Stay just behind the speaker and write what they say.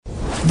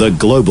The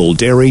Global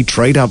Dairy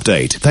Trade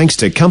Update, thanks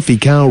to Comfy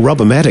Cow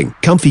Rubber Matting,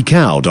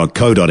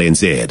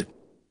 comfycow.co.nz.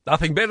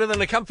 Nothing better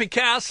than a comfy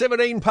cow,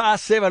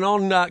 7:17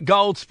 on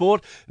Gold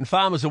Sport. And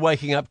farmers are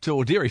waking up to,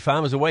 or dairy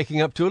farmers are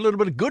waking up to a little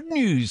bit of good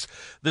news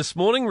this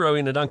morning.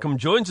 Rowena Duncum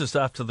joins us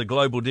after the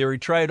Global Dairy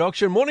Trade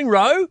Auction. Morning,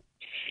 Ro.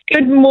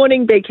 Good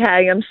morning,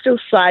 BK. I'm still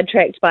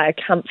sidetracked by a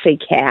comfy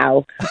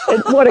cow.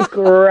 What a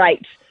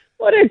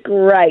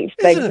great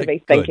thing to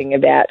be thinking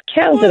about.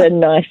 Cows that are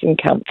nice and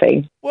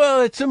comfy. Well,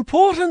 it's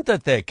important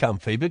that they're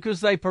comfy because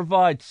they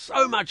provide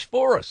so much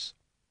for us.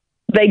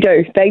 They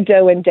do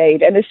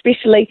indeed. And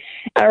especially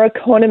our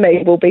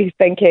economy will be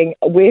thinking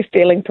we're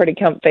feeling pretty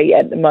comfy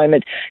at the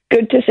moment.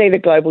 Good to see the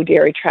Global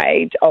Dairy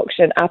Trade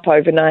Auction up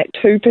overnight,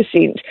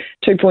 2%,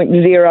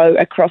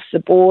 2.0 across the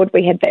board.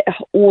 We had that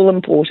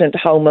all-important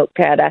whole milk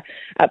powder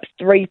up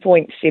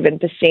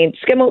 3.7%.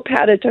 Skim milk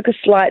powder took a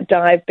slight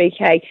dive,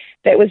 BK.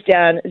 That was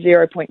down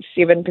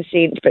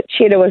 0.7%, but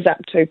cheddar was up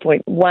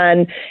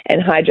 2.1%,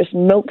 and hydrous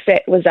milk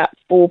fat was up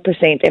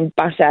 4%, and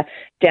butter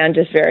down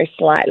just very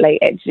slightly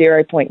at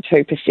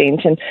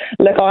 0.2%. And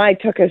look, I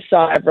took a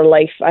sigh of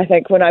relief, I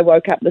think, when I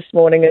woke up this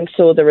morning and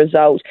saw the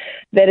result.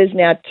 That is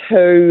now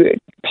 2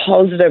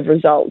 positive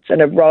results in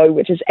a row,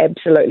 which is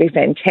absolutely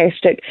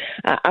fantastic.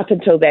 Up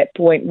until that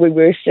point, we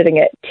were sitting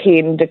at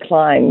 10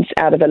 declines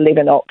out of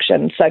 11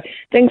 auctions. So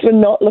things were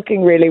not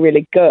looking really,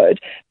 really good.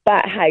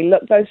 But hey,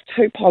 look, those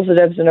 2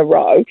 positives in a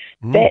row,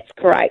 that's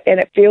great. And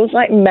it feels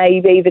like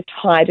maybe the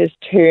tide has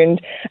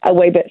turned a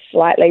wee bit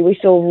slightly. We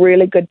saw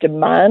really good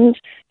demand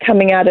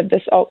coming out of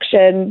this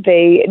auction.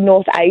 The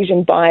North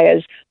Asian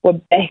buyers were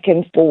back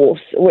in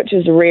force, which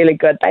is really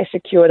good. They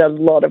secured a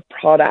lot of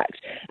product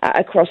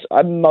across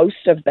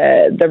most of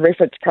the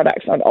reference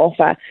products on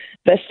offer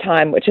this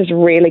time, which is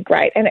really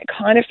great. And it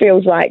kind of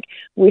feels like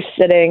we're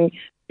sitting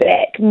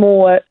back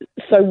more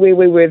so where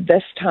we were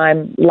this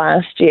time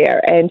last year.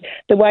 And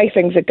the way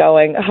things are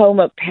going, whole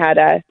milk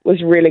powder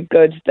was really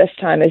good this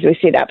time, as we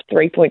said, up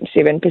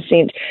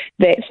 3.7%.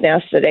 That's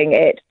now sitting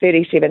at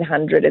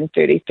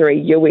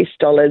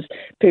 $3,733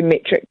 per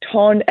metric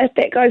ton. If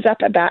that goes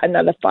up about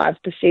another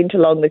 5%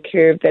 along the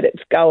curve that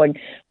it's going,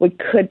 we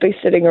could be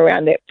sitting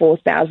around that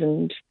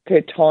 4,000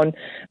 per ton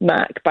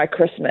mark by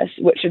Christmas,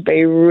 which would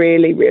be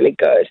really, really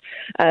good.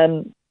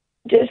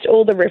 Just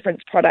all the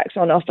reference products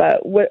on offer,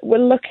 we're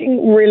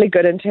looking really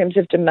good in terms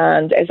of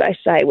demand, as I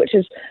say, which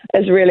is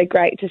really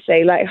great to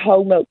see. Like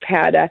whole milk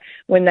powder,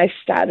 when they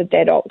started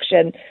that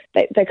auction,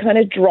 they kind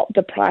of dropped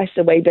the price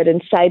a wee bit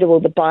and say to all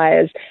the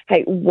buyers,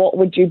 hey, what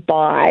would you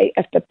buy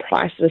if the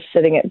price was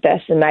sitting at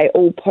this? And they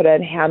all put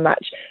in how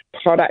much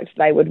product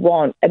they would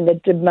want. And the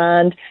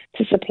demand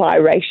to supply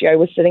ratio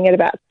was sitting at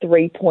about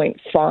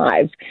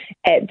 3.5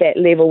 at that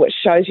level, which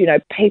shows,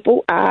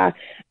 people are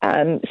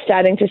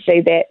starting to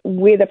see that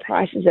where the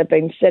prices have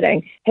been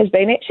sitting has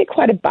been actually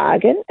quite a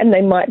bargain, and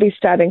they might be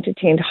starting to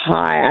tend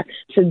higher.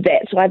 So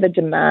that's why the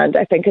demand,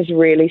 I think, is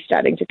really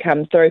starting to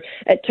come through.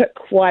 It took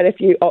quite a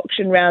few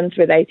auction rounds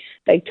where they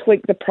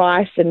tweaked the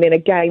price, and then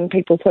again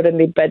people put in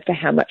their bid for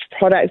how much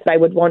product they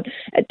would want.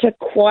 It took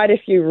quite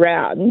a few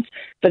rounds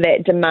for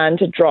that demand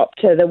to drop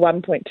to the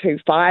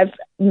 1.25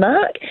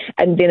 mark,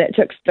 and then it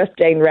took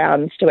 15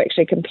 rounds to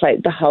actually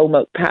complete the whole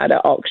milk powder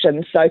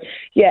auction. So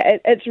yeah,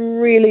 it's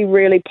really,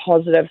 really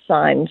positive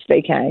signs,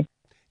 BK.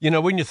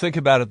 When you think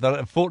about it,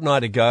 a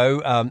fortnight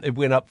ago, it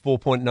went up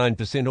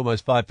 4.9%,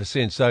 almost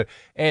 5%. So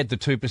add the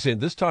 2%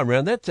 this time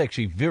around, that's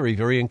actually very,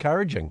 very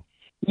encouraging.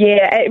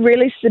 Yeah, it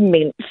really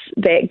cements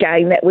that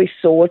gain that we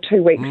saw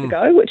 2 weeks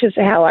ago, which is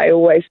how I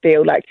always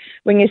feel like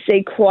when you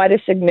see quite a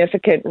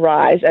significant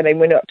rise. I mean,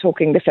 we're not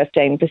talking the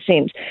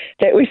 15%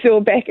 that we saw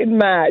back in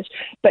March,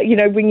 but,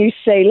 when you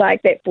see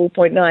like that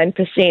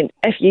 4.9%,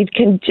 if you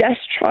can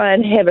just try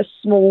and have a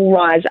small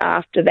rise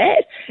after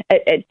that,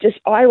 it just,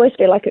 I always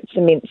feel like it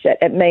cements it.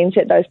 It means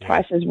that those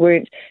prices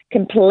weren't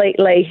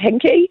completely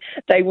hinky.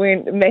 They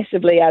weren't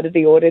massively out of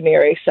the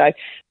ordinary. So,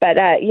 but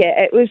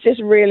it was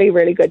just really,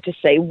 really good to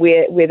see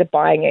where the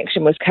buying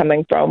action was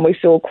coming from. We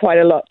saw quite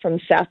a lot from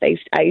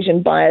Southeast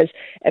Asian buyers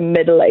and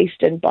Middle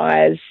Eastern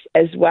buyers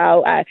as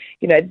well.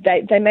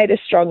 They made a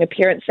strong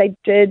appearance. They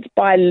did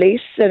buy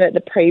less than at the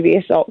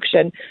previous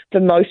auction for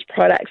most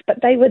products,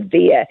 but they were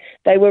there.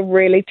 They were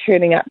really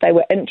turning up. They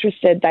were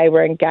interested. They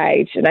were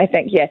engaged. And I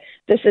think,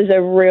 this is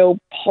a real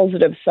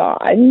positive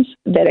signs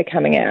that are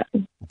coming out.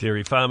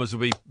 Dairy farmers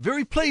will be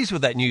very pleased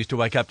with that news to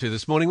wake up to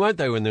this morning, won't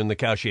they, when they're in the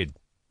cow shed?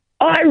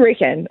 I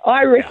reckon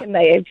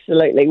they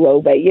absolutely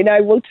will be.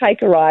 We'll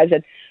take a rise.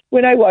 And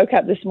when I woke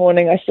up this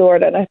morning, I saw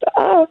it and I thought,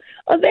 oh,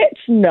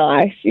 that's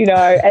nice,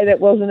 and it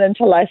wasn't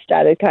until I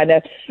started kind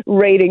of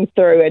reading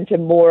through into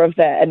more of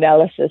the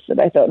analysis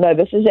that I thought, no,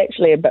 this is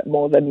actually a bit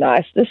more than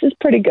nice. This is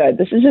pretty good.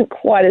 This isn't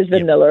quite as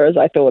vanilla as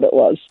I thought it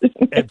was.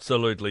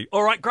 Absolutely.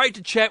 All right, great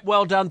to chat.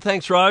 Well done.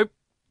 Thanks, Ro.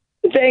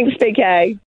 Thanks, BK.